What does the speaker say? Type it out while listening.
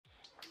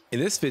In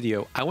this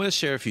video, I want to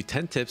share a few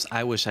 10 tips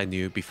I wish I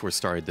knew before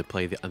starting to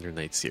play the Under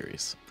Night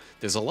series.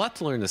 There's a lot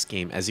to learn in this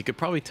game, as you could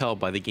probably tell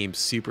by the game's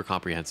super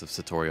comprehensive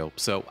tutorial,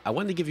 so I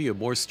wanted to give you a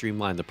more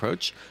streamlined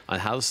approach on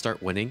how to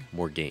start winning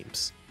more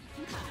games.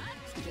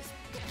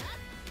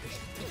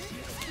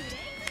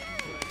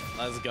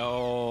 Let's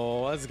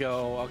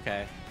go,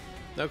 okay.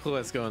 No clue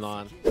what's going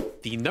on.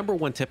 The number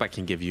one tip I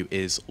can give you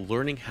is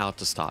learning how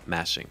to stop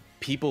mashing.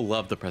 People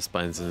love to press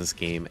buttons in this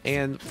game,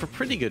 and for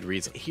pretty good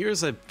reason.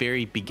 Here's a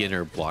very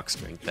beginner block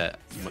string that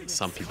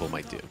some people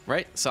might do,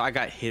 right? So I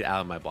got hit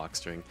out of my block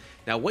string.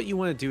 Now what you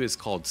want to do is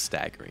called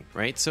staggering,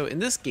 right? So in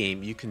this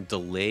game, you can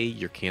delay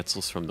your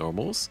cancels from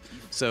normals.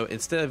 So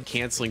instead of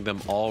canceling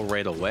them all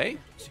right away,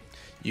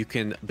 you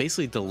can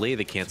basically delay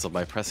the cancel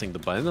by pressing the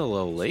button a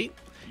little late.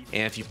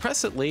 And if you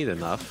press it late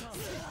enough,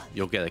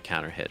 you'll get a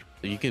counter hit.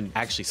 You can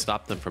actually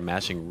stop them from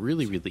mashing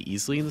really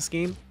easily in this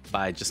game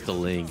by just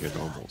delaying your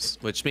normals,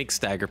 which makes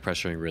stagger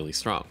pressuring really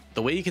strong.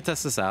 The way you can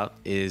test this out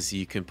is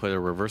you can put a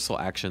reversal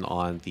action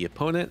on the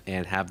opponent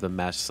and have them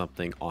mash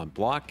something on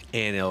block,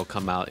 and it'll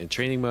come out in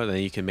training mode, and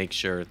you can make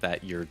sure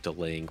that you're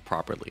delaying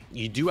properly.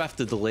 You do have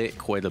to delay it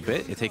quite a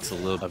bit. It takes a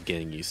little of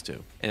getting used to.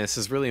 And this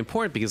is really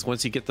important because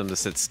once you get them to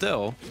sit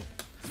still,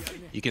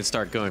 you can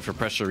start going for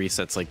pressure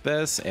resets like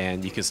this,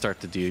 and you can start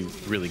to do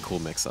really cool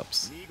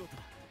mix-ups.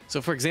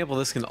 So for example,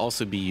 this can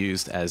also be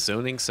used as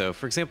zoning. So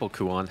for example,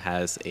 Kuon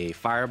has a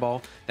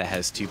fireball that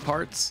has two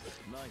parts,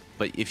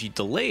 but if you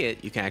delay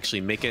it, you can actually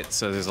make it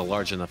so there's a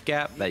large enough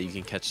gap that you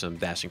can catch them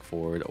dashing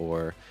forward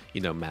or,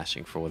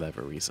 mashing for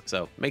whatever reason.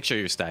 So make sure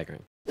you're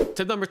staggering.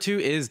 Tip number 2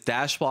 is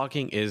dash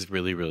blocking is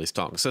really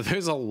strong. So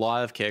there's a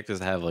lot of characters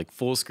that have like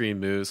full screen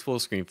moves, full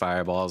screen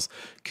fireballs.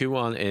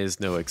 Kuon is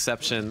no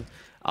exception.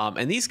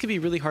 And these can be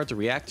really hard to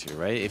react to,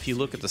 right? If you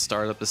look at the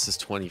startup, this is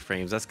 20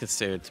 frames. That's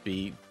considered to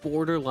be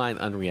borderline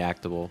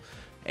unreactable.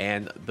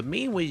 And the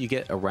main way you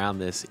get around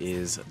this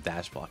is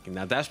dash blocking.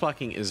 Now, dash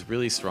blocking is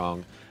really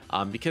strong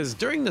because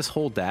during this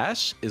whole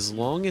dash, as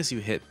long as you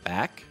hit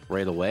back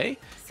right away,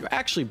 you're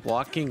actually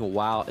blocking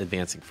while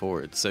advancing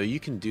forward. So you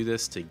can do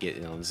this to get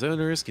in on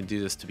zoners, can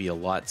do this to be a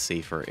lot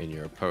safer in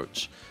your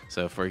approach.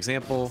 So for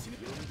example,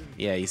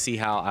 yeah, you see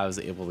how I was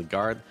able to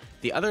guard.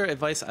 The other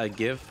advice I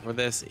give for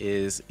this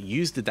is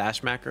use the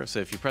dash macro. So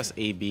if you press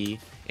AB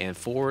and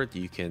forward,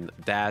 you can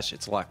dash.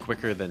 It's a lot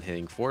quicker than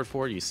hitting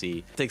forward. You see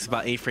it takes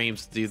about 8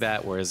 frames to do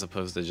that, whereas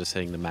opposed to just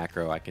hitting the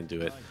macro, I can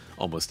do it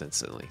almost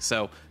instantly.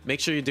 So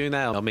make sure you're doing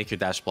that. It'll make your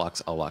dash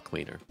blocks a lot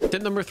cleaner.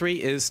 Tip number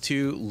 3 is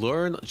to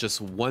learn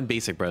just one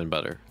basic bread and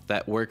butter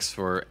that works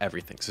for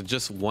everything. So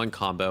just one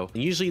combo.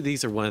 And usually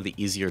these are one of the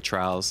easier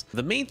trials.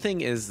 The main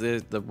thing is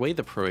the way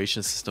the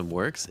proration system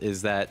works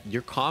is that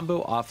your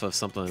combo off of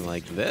something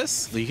like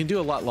this, you can do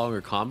a lot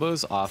longer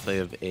combos off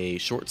of a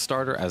short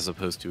starter as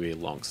opposed to a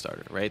long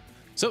starter, right?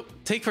 So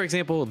take for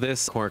example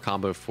this corner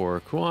combo for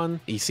Kuon.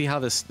 You see how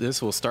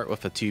this will start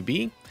with a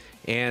 2B,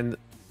 and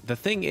the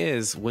thing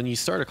is, when you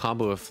start a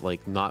combo with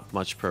like not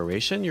much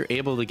proration, you're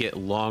able to get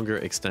longer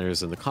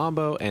extenders in the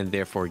combo and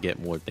therefore get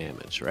more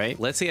damage, right?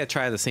 Let's say I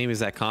try the same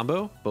exact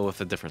combo, but with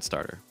a different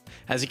starter.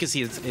 As you can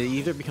see, it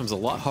either becomes a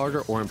lot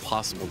harder or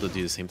impossible to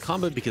do the same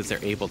combo because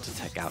they're able to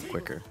tech out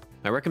quicker.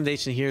 My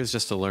recommendation here is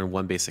just to learn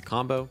one basic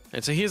combo.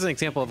 And so here's an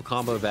example of a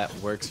combo that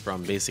works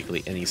from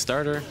basically any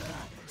starter.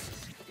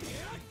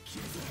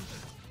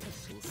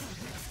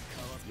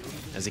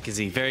 As you can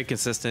see, very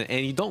consistent,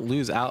 and you don't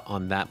lose out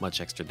on that much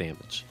extra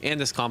damage. And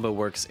this combo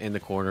works in the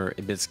corner,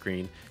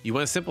 mid-screen. You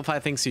want to simplify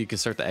things so you can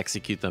start to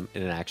execute them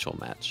in an actual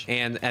match.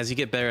 And as you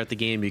get better at the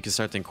game, you can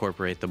start to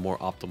incorporate the more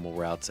optimal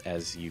routes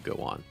as you go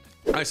on.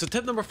 All right, so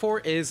tip number 4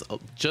 is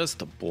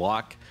just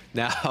block.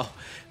 Now,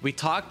 we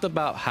talked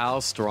about how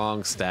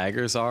strong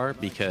staggers are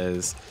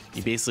because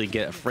you basically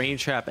get a frame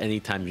trap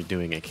anytime you're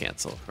doing a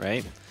cancel,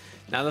 right?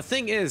 Now the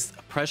thing is,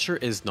 pressure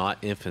is not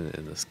infinite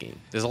in this game.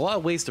 There's a lot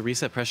of ways to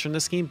reset pressure in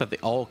this game, but they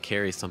all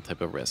carry some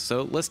type of risk.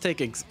 So let's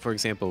take, for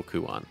example,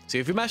 Kuon. So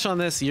if you mash on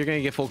this, you're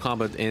gonna get full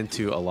comboed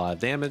into a lot of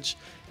damage.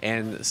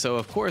 And so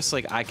of course,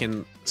 like I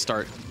can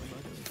start,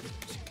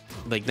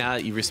 like now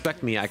that you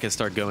respect me, I can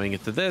start going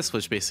into this,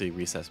 which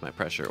basically resets my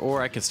pressure.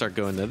 Or I can start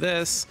going to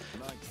this.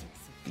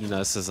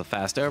 This is a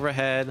fast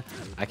overhead.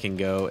 I can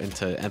go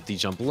into empty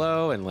jump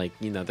low and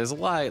there's a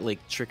lot of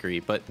like trickery,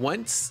 but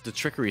once the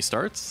trickery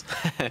starts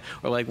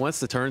or like once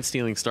the turn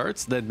stealing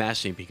starts, then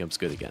mashing becomes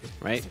good again,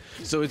 right?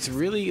 So it's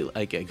really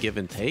like a give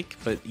and take,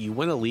 but you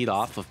want to lead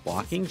off of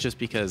blocking just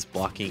because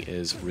blocking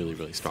is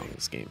really strong in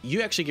this game.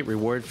 You actually get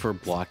rewarded for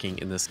blocking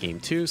in this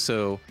game too.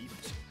 So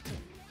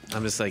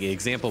I'm just like an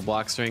example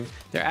block string.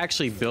 They're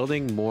actually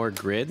building more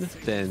grid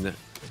than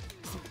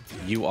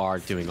you are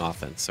doing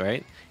offense,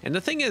 right? And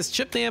the thing is,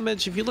 chip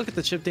damage, if you look at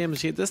the chip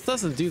damage here, this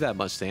doesn't do that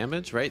much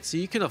damage, right? So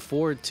you can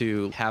afford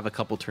to have a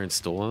couple turns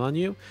stolen on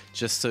you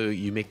just so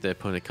you make the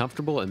opponent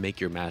comfortable and make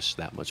your mash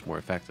that much more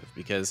effective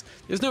because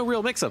there's no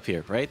real mix-up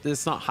here, right?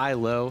 It's not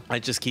high-low. I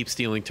just keep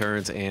stealing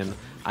turns and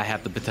I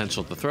have the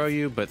potential to throw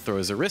you, but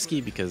throws are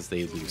risky because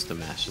they lose the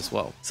mash as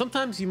well.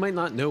 Sometimes you might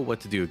not know what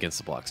to do against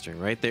the block string,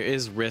 right? There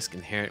is risk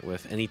inherent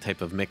with any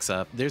type of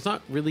mix-up. There's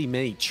not really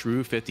many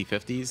true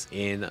 50-50s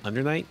in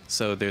Under Night,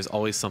 so there's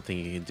always something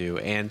you can do.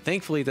 And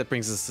thankfully, that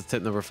brings us to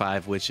tip number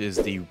 5, which is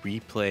the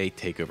Replay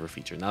Takeover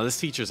feature. Now, this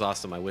feature is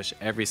awesome. I wish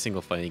every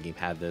single fighting game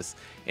had this.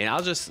 And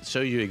I'll just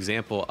show you an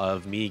example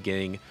of me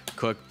getting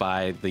cooked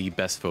by the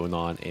best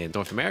Phonon in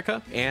North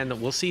America,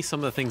 and we'll see some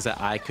of the things that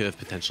I could have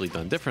potentially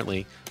done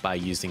differently by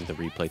using the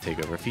Replay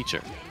Takeover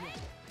feature.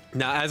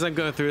 Now, as I'm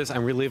going through this,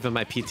 I'm reliving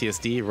my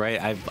PTSD,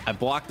 right? I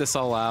blocked this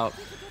all out.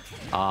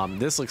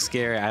 This looks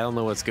scary. I don't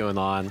know what's going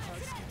on.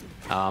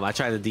 I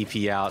tried to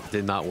DP out,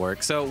 did not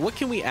work. So what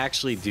can we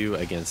actually do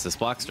against this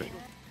block string?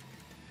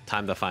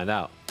 Time to find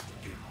out.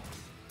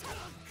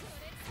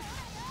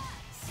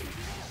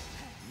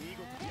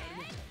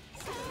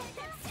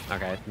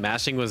 Okay,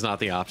 mashing was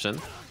not the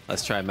option.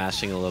 Let's try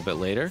mashing a little bit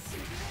later.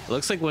 It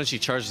looks like when she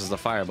charges the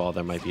fireball,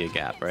 there might be a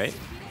gap, right?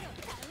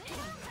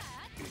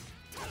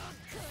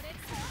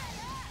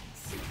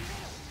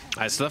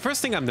 All right, so the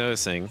first thing I'm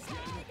noticing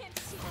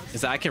is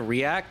that I can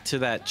react to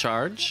that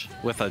charge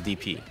with a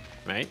DP,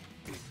 right?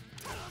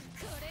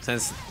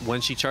 Since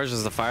when she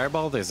charges the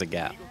fireball, there's a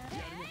gap.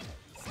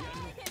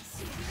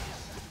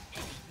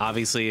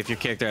 Obviously, if your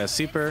character has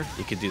super,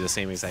 you could do the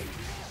same exact.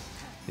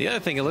 The other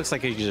thing, it looks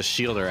like you can just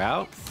shield her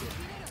out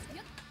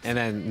and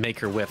then make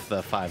her whiff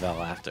the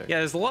 5L after. Yeah,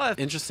 there's a lot of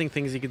interesting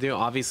things you can do.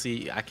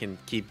 Obviously, I can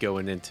keep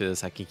going into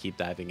this. I can keep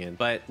diving in.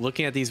 But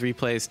looking at these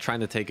replays, trying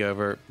to take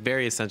over,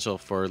 very essential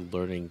for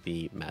learning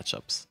the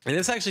matchups. And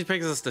this actually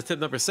brings us to tip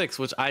number 6,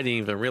 which I didn't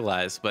even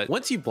realize. But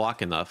once you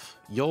block enough,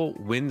 you'll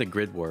win the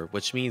grid war,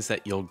 which means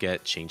that you'll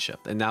get chain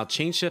shift. And now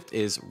chain shift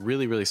is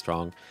really, really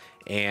strong.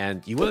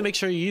 And you want to make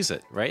sure you use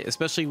it, right?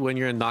 Especially when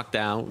you're knocked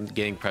down,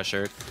 getting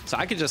pressured. So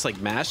I could just like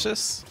mash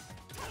this,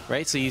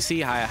 right? So you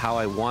see how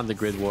I won the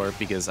grid war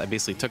because I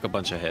basically took a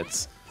bunch of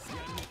hits.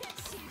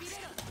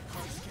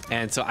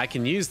 And so I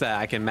can use that.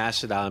 I can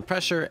mash it out in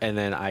pressure, and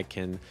then I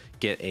can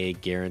get a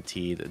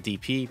guaranteed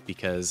DP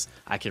because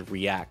I can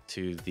react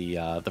to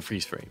the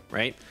freeze frame,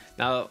 right?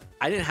 Now,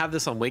 I didn't have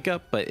this on Wake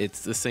Up, but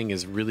this thing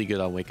is really good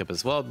on Wake Up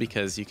as well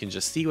because you can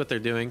just see what they're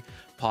doing,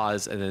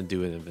 pause, and then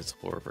do an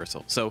invincible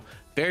reversal. So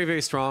very,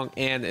 very strong.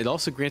 And it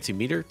also grants you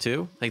meter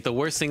too. Like the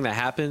worst thing that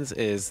happens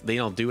is they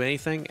don't do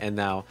anything, and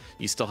now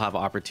you still have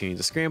an opportunity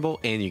to scramble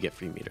and you get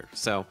free meter.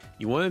 So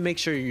you want to make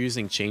sure you're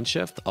using chain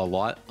shift a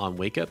lot on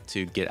Wake Up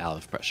to get out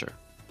of pressure.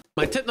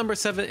 My tip number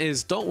 7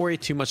 is don't worry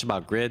too much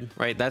about grid,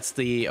 right? That's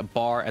the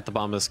bar at the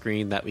bottom of the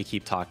screen that we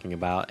keep talking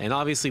about. And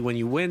obviously when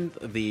you win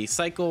the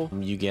cycle,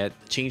 you get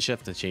chain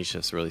shift, and chain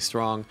shift's really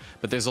strong,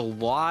 but there's a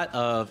lot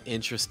of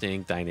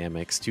interesting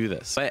dynamics to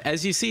this. But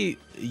as you see,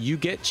 you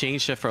get chain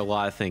shift for a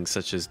lot of things,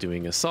 such as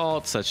doing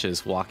assault, such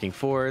as walking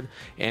forward.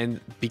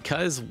 And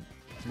because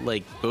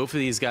like both of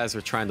these guys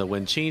were trying to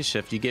win chain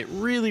shift, you get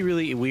really,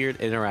 really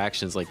weird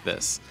interactions like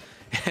this.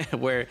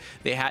 Where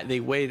they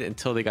waited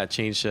until they got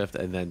chain shift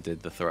and then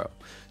did the throw.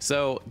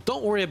 So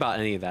don't worry about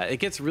any of that.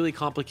 It gets really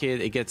complicated.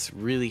 It gets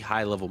really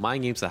high level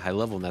mind games at high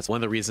level, and that's one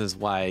of the reasons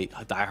why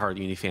diehard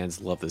Uni fans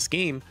love this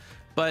game.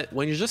 But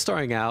when you're just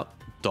starting out,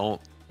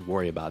 don't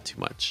worry about it too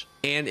much.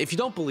 And if you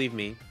don't believe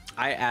me,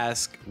 I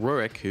asked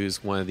Rurik,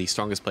 who's one of the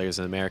strongest players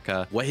in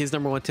America, what his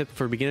number 1 tip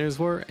for beginners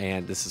were,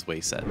 and this is what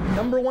he said.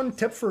 Number 1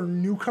 tip for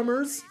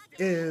newcomers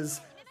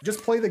is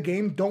just play the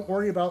game. Don't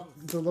worry about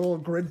the little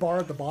grid bar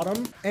at the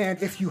bottom.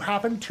 And if you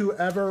happen to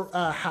ever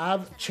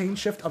have chain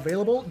shift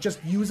available,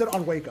 just use it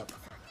on Wake Up.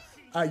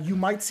 You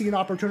might see an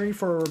opportunity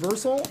for a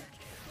reversal,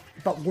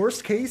 but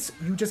worst case,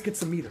 you just get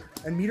some meter,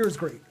 and meter is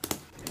great.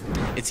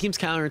 It seems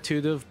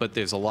counterintuitive, but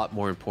there's a lot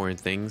more important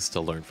things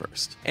to learn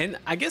first. And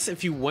I guess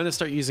if you want to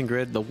start using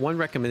grid, the one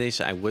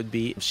recommendation I would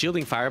be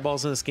shielding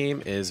fireballs in this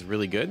game is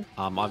really good.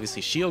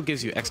 Obviously, shield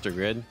gives you extra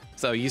grid.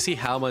 So you see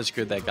how much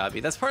grid that got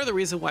me. That's part of the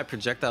reason why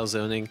projectile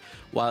zoning,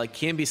 while it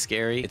can be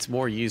scary, it's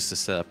more used to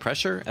set up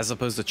pressure as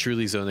opposed to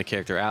truly zone the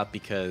character out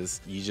because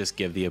you just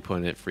give the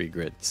opponent free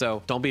grid.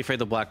 So don't be afraid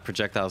to block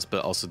projectiles,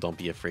 but also don't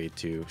be afraid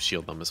to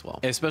shield them as well,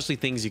 especially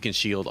things you can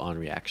shield on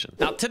reaction.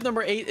 Now, tip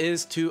number 8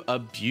 is to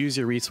abuse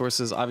your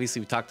resources.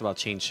 Obviously, we talked about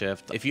chain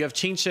shift. If you have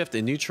chain shift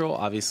in neutral,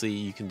 obviously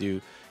you can do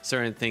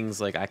certain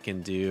things like I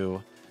can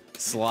do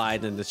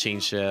slide into chain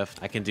shift.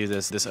 I can do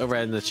this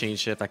overhead into chain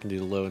shift. I can do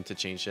the low into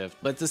chain shift.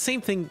 But the same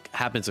thing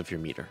happens with your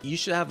meter. You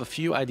should have a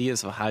few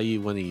ideas of how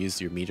you want to use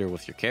your meter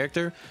with your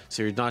character,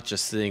 so you're not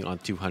just sitting on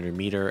 200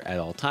 meter at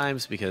all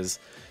times, because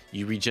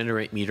you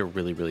regenerate meter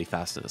really, really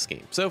fast in this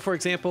game. So for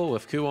example,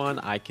 with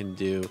Kuon, I can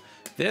do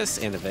this,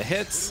 and if it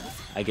hits,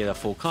 I get a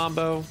full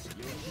combo.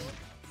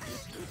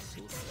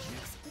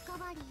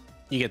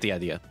 You get the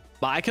idea.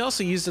 But I can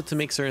also use it to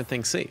make certain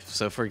things safe.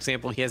 So for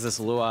example, he has this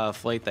Lua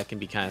flight that can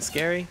be kind of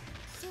scary.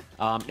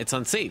 It's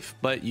unsafe,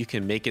 but you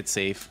can make it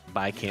safe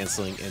by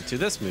canceling into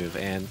this move.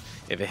 And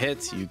If it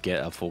hits, you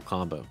get a full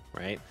combo,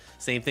 right?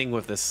 Same thing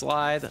with this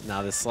slide.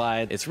 Now this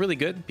slide, it's really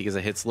good because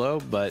it hits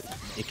low, but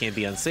it can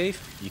be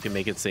unsafe. You can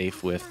make it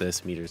safe with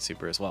this meter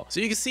super as well.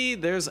 So you can see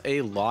there's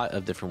a lot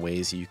of different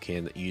ways you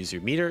can use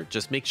your meter.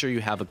 Just make sure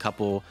you have a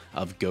couple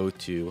of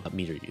go-to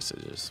meter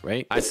usages,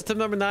 right? All right, so tip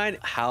number 9,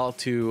 how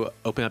to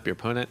open up your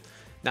opponent.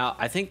 Now,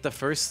 I think the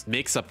first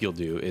mix-up you'll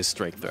do is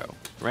strike throw,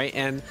 right?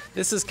 And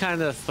this is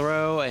kind of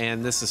throw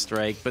and this is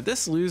strike, but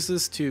this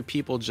loses to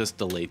people just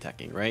delay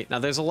teching, right? Now,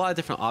 there's a lot of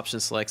different option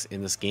selects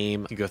in this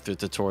game. You can go through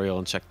the tutorial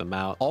and check them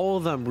out. All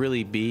of them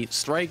really beat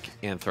strike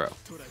and throw.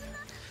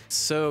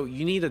 So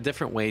you need a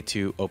different way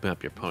to open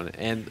up your opponent.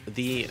 And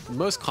the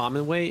most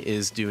common way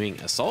is doing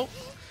assault.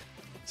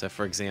 So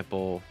for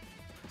example,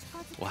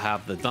 we'll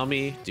have the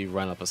dummy do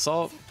run up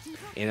assault.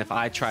 And if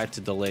I try to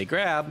delay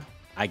grab,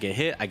 I get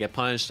hit, I get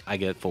punched, I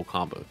get full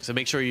combo. So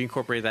make sure you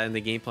incorporate that in the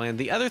game plan.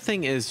 The other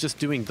thing is just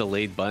doing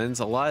delayed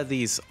buttons. A lot of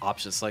these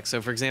option selects. So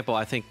for example,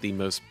 I think the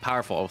most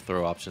powerful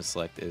throw option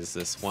select is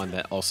this one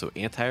that also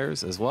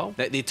anti-airs as well.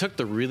 They took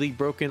the really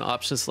broken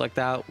option select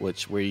out,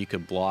 where you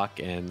could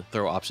block and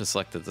throw option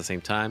select at the same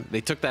time.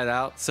 They took that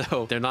out,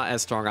 so they're not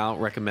as strong. I don't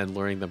recommend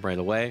learning them right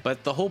away.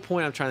 But the whole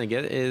point I'm trying to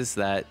get is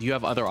that you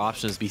have other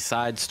options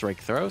besides strike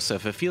throw. So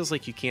if it feels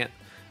like you can't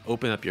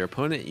open up your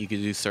opponent, you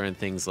can do certain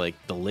things like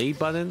delay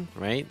button,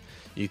 right?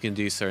 You can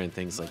do certain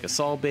things like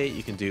assault bait.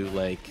 You can do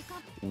like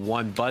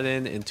one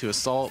button into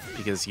assault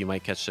because you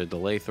might catch a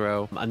delay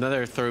throw.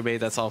 Another throw bait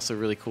that's also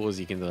really cool is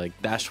you can like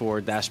dash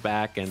forward, dash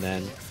back, and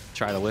then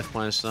try to whiff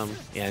punish them.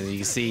 And you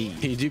can see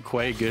you do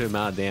quite a good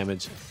amount of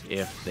damage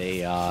if they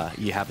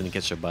you happen to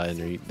catch a button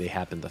or they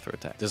happen to throw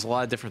attack. There's a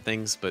lot of different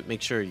things, but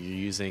make sure you're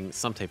using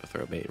some type of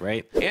throw bait,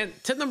 right? And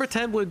tip number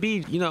 10 would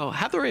be,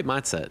 have the right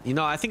mindset.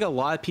 I think a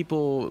lot of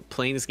people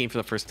playing this game for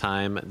the first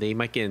time, they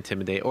might get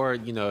intimidated, or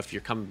if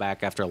you're coming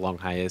back after a long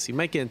hiatus, you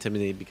might get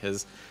intimidated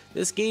because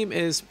this game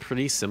is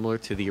pretty similar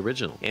to the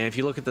original. And if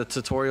you look at the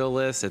tutorial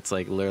list, it's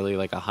like literally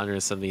like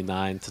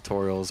 179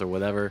 tutorials or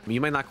whatever.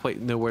 You might not quite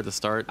know where to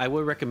start. I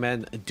would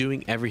recommend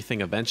doing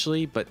everything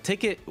eventually, but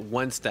take it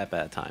one step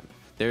at a time.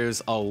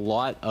 There's a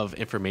lot of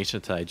information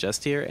to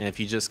digest here, and if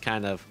you just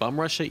kind of bum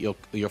rush it,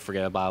 you'll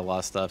forget about a lot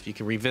of stuff. You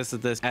can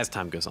revisit this as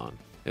time goes on.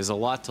 There's a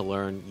lot to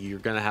learn. You're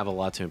going to have a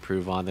lot to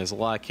improve on. There's a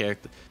lot of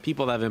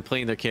people that have been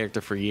playing their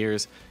character for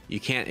years. You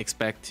can't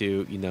expect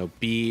to,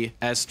 be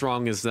as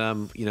strong as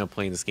them,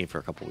 playing this game for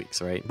a couple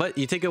weeks, right? But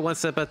you take it one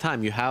step at a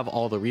time. You have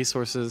all the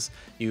resources.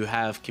 You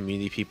have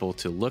community people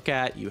to look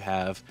at. You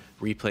have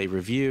replay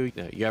review.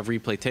 You have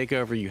replay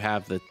takeover. You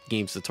have the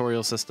game's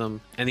tutorial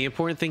system. And the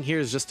important thing here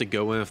is just to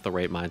go in with the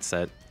right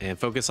mindset and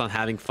focus on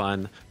having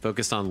fun,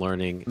 focus on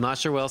learning. I'm not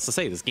sure what else to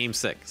say. This game's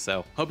sick.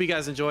 So hope you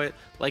guys enjoy it.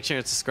 Like, share,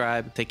 and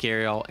subscribe. Take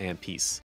care, y'all, and peace.